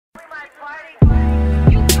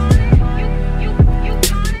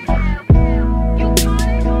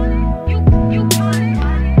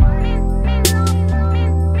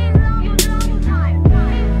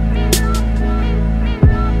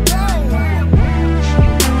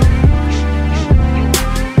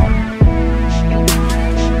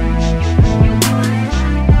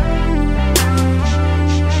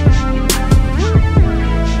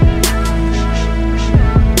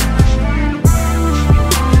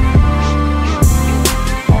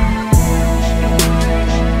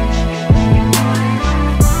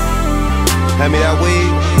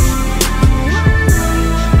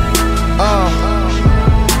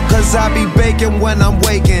working when I'm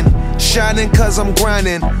waking, shining cause I'm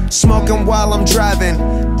grinding, smoking while I'm driving,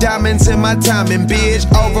 diamonds in my timing, bitch.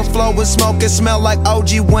 Overflow with smoke, it smell like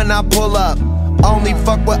OG when I pull up. Only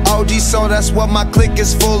fuck with OG, so that's what my clique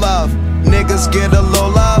is full of. Niggas get a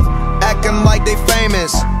little love, acting like they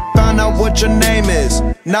famous. Found out what your name is,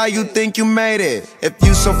 now you think you made it. If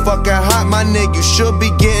you so fucking hot, my nigga, you should be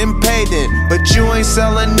getting paid then. But you ain't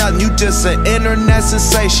selling nothing, you just an internet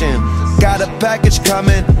sensation. Got a package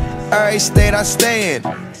coming, every state I stay in.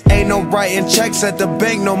 Ain't no writing checks at the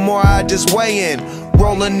bank no more, I just weigh in.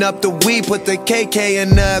 Rolling up the weed, put the KK in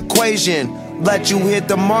the equation. Let you hit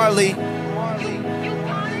the Marley.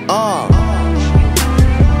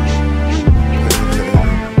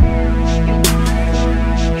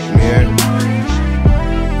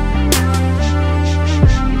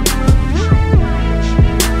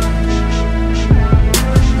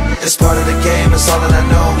 It's part of the game, it's all that I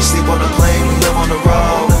know. We sleep on the plane, we live on the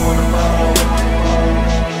road.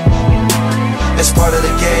 It's part of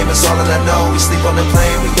the game, it's all that I know. We sleep on the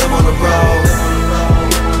plane, we live on the road.